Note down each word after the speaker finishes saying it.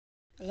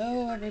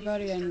Hello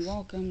everybody and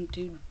welcome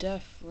to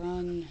Death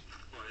Run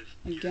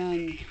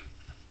again.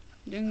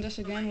 Doing this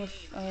again with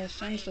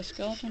Sans the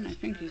Skeleton. I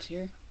think he's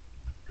here.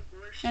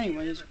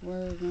 Anyways,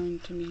 we're going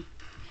to be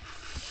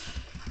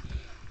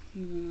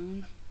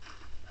moving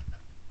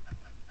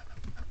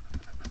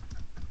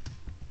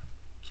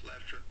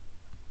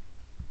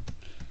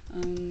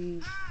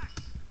on.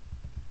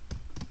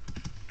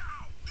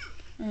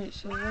 Alright,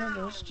 so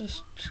whatever, let's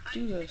just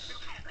do this.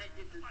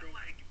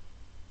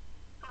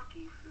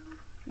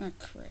 Ah,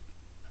 crap.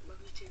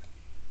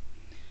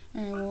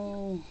 Alright,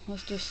 well,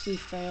 let's just see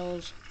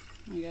fails,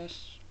 I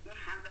guess. You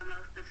have the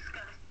most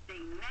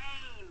disgusting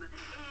name.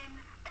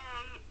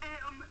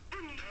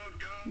 N-A-M-E.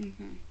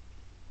 Okay.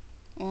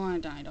 Well, I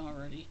died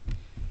already.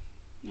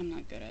 I'm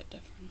not good at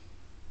Death Run.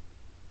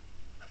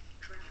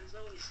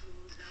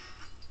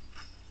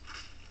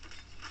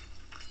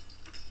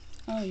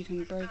 Oh, you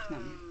can break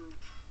them.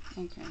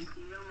 Okay. You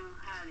don't know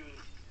how to.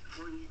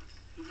 Well,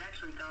 he's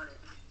actually got it.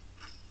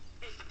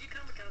 Hey, did you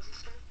kamikaze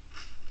still?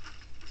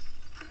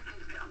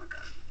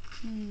 Kamikaze.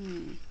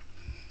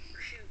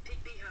 Shoot,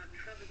 take Beehive.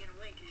 You're probably gonna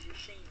win because you're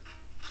ashamed.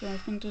 So I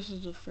think this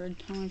is the third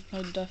time I've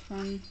played Death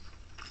Run.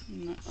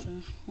 I'm not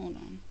sure. Hold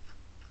on.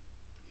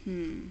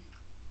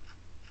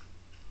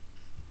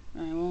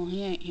 Alright, well,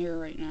 he ain't here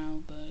right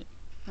now, but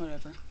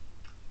whatever.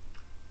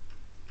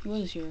 He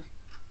was here.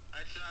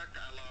 I suck,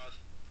 I lost.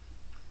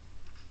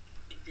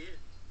 You did.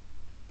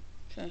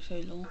 Should I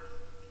say lol?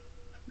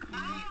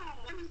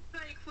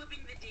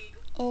 Equipping the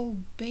deagle. Oh,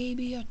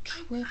 baby, a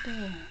triple.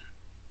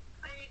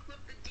 I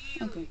equipped the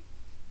deagle. Okay.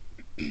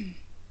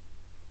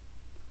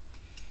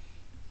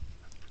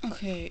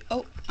 Okay.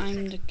 Oh,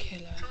 I'm the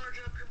killer. Charge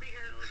up your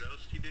beard. What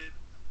else you did?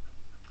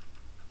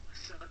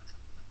 Sucked.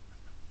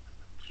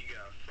 You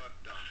got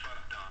fucked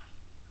off.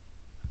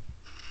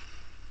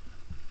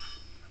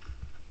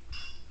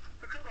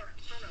 Recover.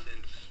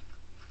 Since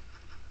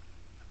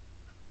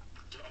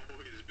it's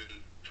always been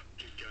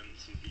fucking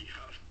guns and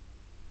Beehive.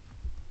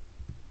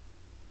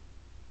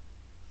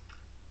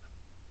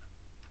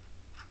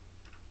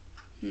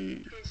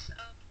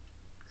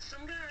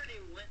 Some guy already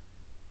went.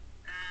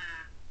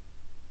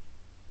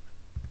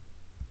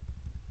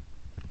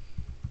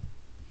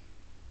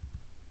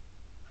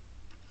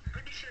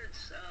 Pretty sure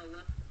it's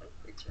left. Oh,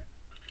 it's right.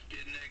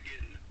 Getting it.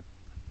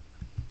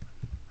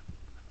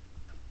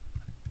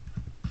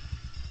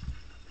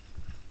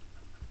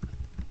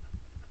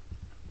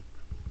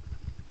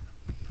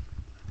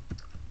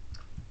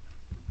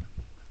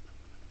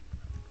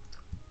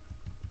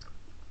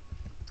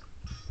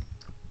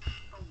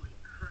 Holy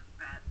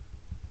crap.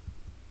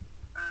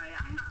 Alright,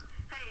 I'm not.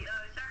 Hey,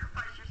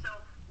 sacrifice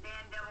yourself,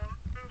 Dan Devil.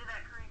 Into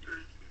that creeper.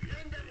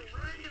 Dan Devil,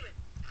 run into it.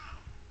 Ow,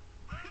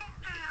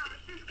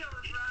 Cisco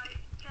is right.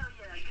 Hell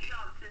yeah, good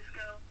job,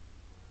 Cisco.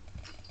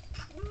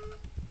 Woo.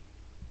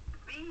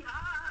 Be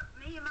hot,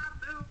 me and my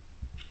boo.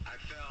 I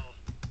fell.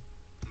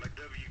 My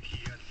W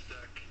key got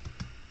stuck.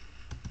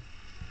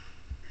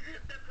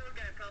 That poor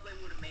guy probably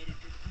would have made it.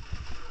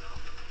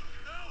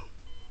 No!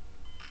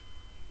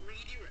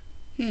 Redirect.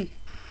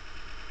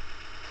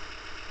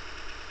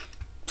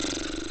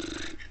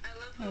 I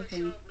love how Okay. I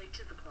show up late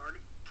to the party.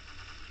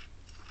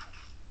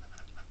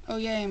 Oh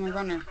yeah, I'm a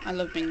runner. I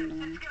love being the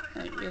runner.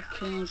 Alright, your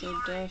kills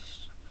or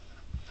deaths.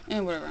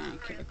 And whatever, I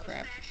don't give a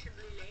crap.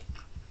 Fashionably late.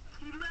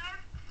 He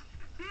left.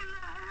 He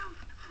left.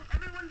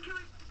 Everyone kill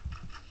him.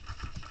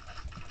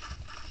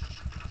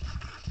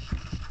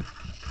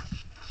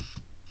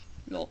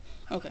 Lol.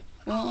 Okay,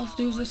 well, let's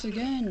do this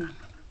again.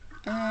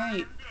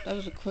 Alright, that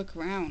was a quick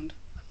round.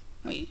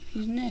 Wait,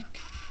 he's Nick.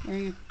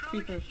 Wearing a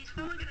creeper. He's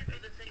probably gonna do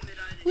the thing that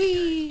I did.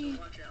 Whee! So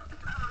watch out.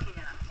 Oh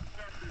yeah,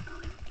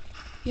 definitely.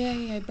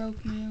 Yay, I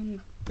broke my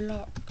own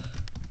block.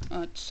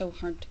 Oh, it's so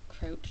hard to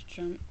crouch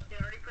jump. They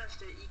already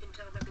pressed it. You can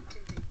tell by the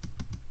tinting.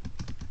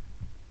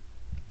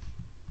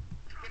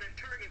 You're gonna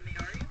target me,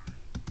 are you?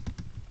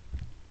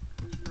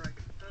 Who's right?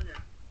 Okay.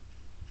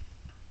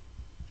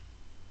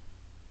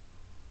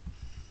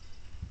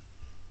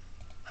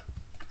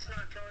 It's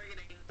not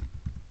targeting.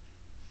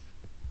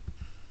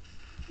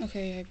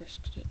 Okay, I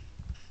risked it.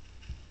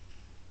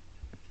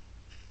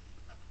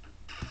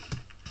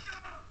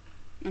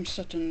 I'm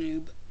such a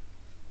noob.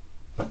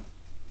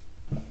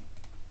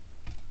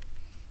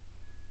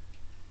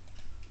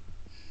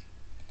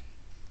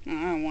 I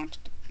don't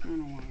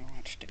want to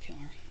watch the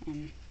killer.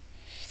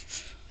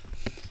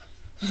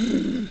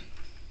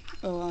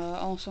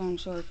 Also, I'm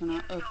sorry for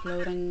not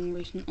uploading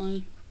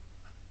recently.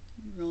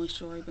 Really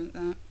sorry about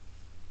that.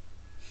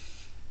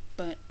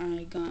 But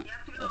I got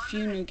a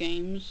few new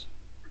games.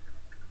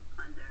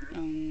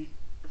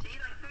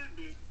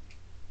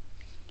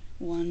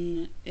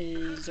 One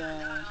is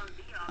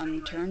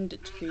Unturned.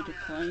 It's free to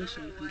play,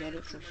 so you can get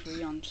it for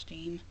free on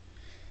Steam.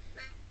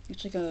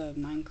 It's like a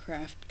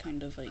Minecraft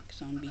kind of like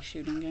zombie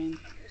shooting game.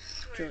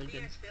 It's really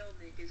good.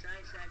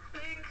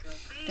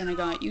 Then I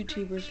got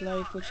YouTuber's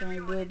Life, which I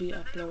will be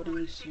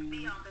uploading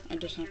soon. I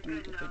just have to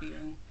make a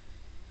video.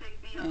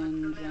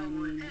 And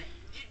then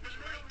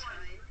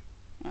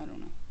I don't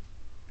know.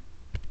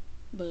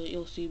 But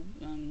you'll see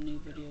new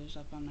videos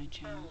up on my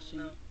channel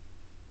soon.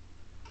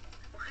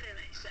 why didn't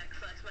I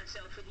sacrifice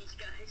myself for these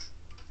guys?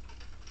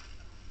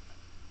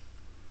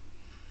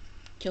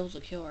 Kills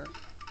a killer.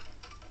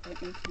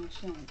 That makes no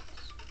sense.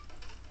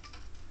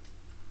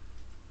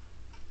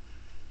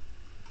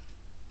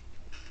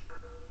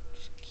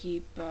 Just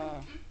keep,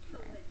 crap.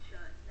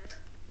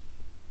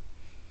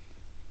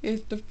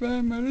 It's the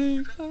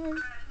family guy.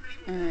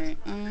 Alright,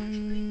 I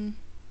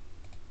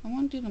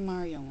want to do the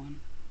Mario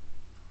one.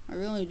 I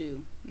really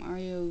do.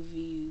 Mario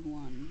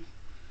V1.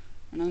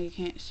 I know you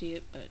can't see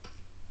it, but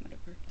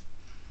whatever.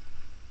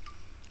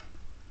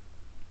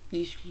 At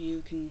least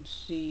you can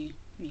see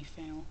me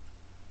fail.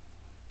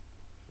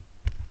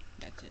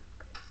 That's it.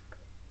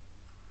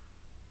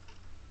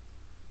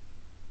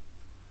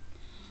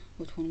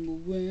 Which one will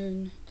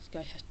win? This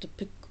guy has to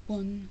pick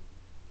one.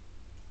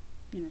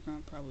 And we're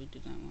gonna probably do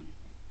that one.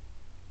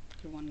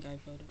 Because one guy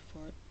voted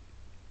for it.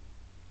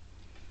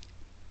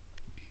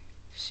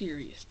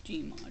 Serious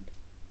Gmod.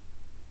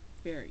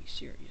 Very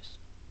serious.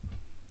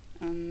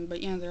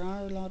 But yeah, there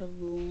are a lot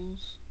of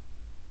rules.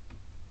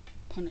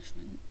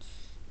 Punishments.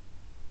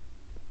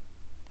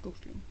 Go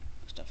through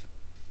stuff.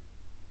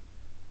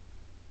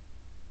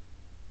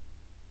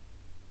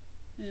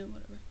 Yeah,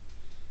 whatever.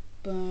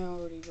 But I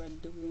already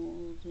read the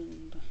rules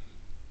and,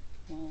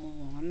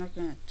 well, I'm not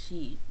gonna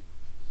cheat.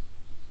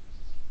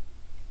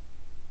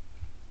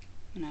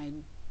 And I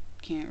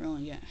can't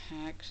really get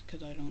hacks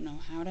because I don't know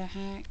how to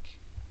hack.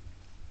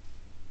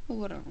 But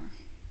whatever.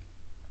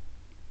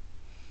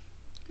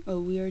 Oh,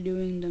 we are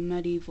doing the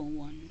medieval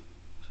one.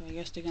 So I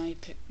guess the guy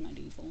picked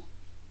medieval.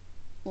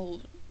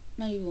 Well,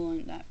 medieval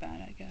ain't that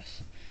bad, I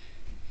guess.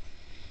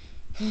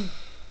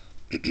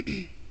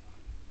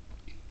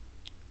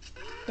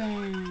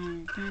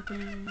 Bang, bang,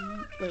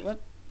 bang. Wait,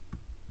 what?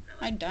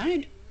 I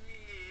died?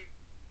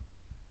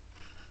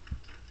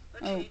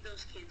 I hate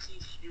those kids who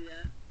used to do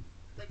that.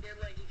 Like, they're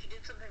like, if you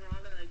did something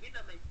wrong, they're like, you're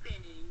not my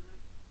friend anymore.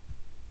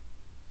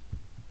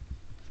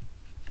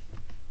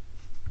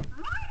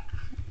 What?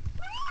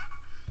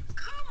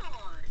 Come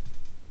on!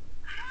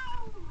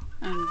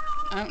 How?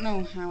 I don't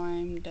know how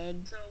I'm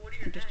dead So, what are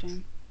your at this hacks?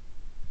 time.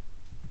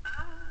 I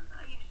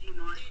use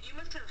Gmod. Dude, you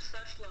must have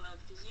such love,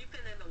 because you've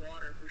been in the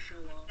water for so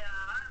long. Yeah,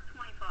 I'm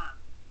 25.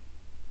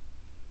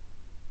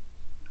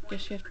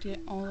 Guess you have to get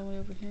all the way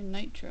over here.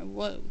 Nitro.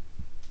 Whoa.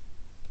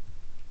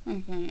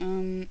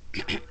 Okay,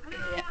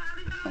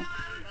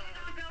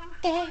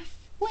 Death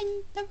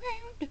wins the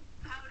round.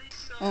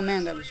 Oh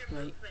man, that was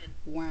great.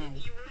 Wow.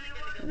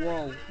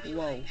 Whoa,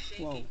 whoa,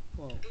 whoa,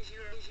 whoa.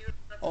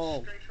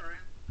 Oh.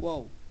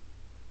 Whoa.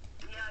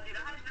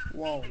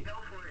 Whoa.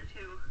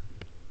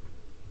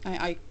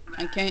 I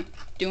can't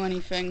do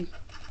anything.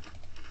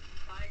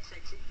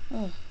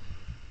 Oh.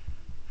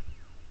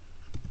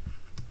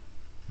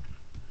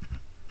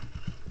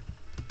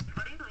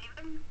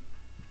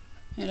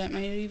 Yeah, that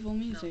medieval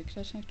music.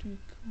 That's actually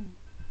cool.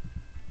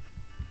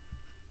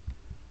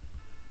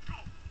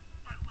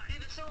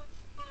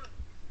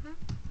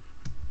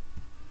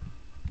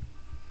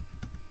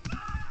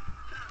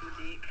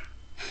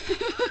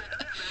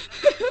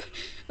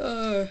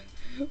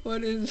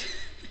 What is...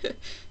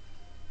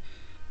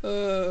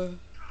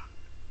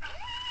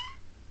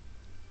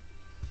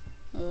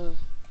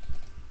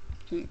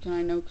 Can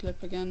I no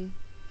clip again?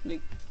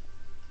 Like,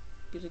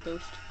 get a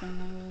ghost from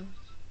my life?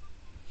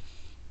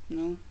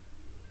 No?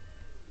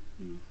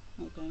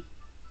 Okay.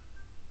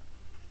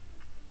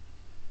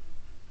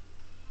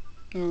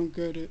 I don't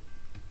get it.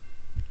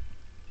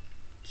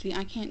 See,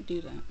 I can't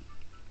do that.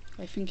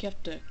 I think you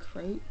have to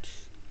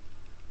crouch.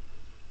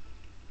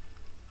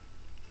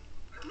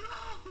 No!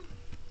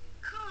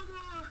 Come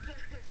on!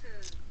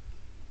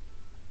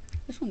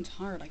 This one's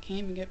hard. I can't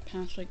even get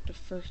past, like, the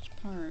first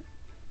part.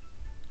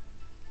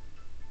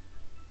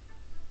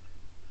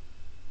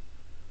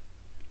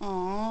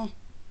 Aww.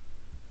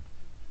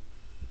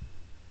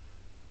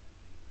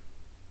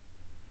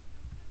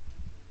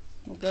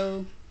 We'll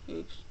go.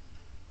 Oops.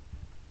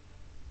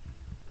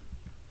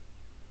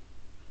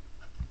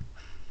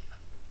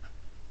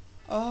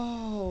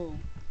 Oh.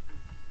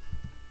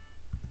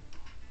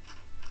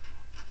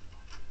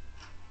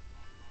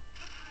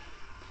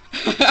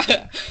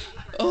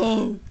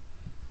 Oh.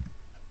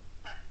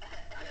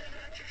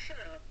 Shut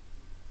up.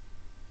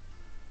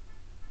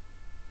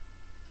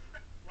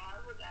 Why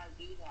would I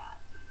do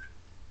that?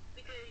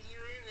 Because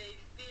you're in a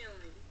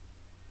feeling.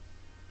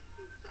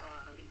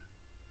 Sorry.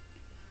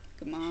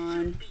 Come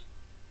on.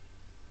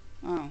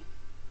 Oh.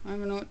 I don't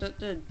even know what that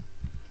did.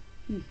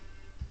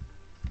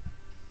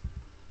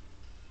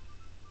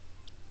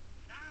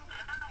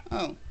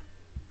 Oh.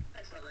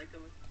 That's not like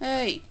them.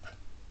 Hey.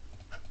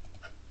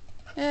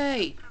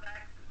 Hey.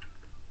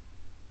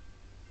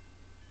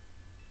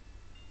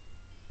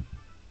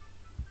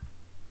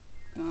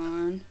 Come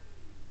on.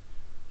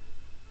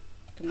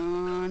 Come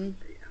on.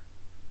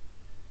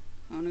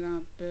 I only got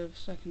a bit of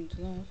seconds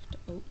left.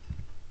 Oh.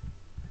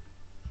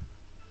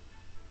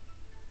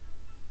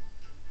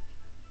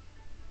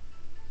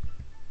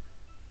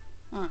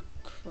 Ah,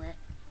 crap.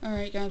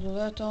 Alright guys, well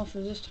that's all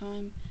for this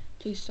time.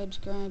 Please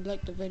subscribe,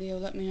 like the video,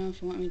 let me know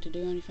if you want me to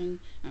do anything.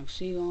 I'll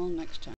see you all next time.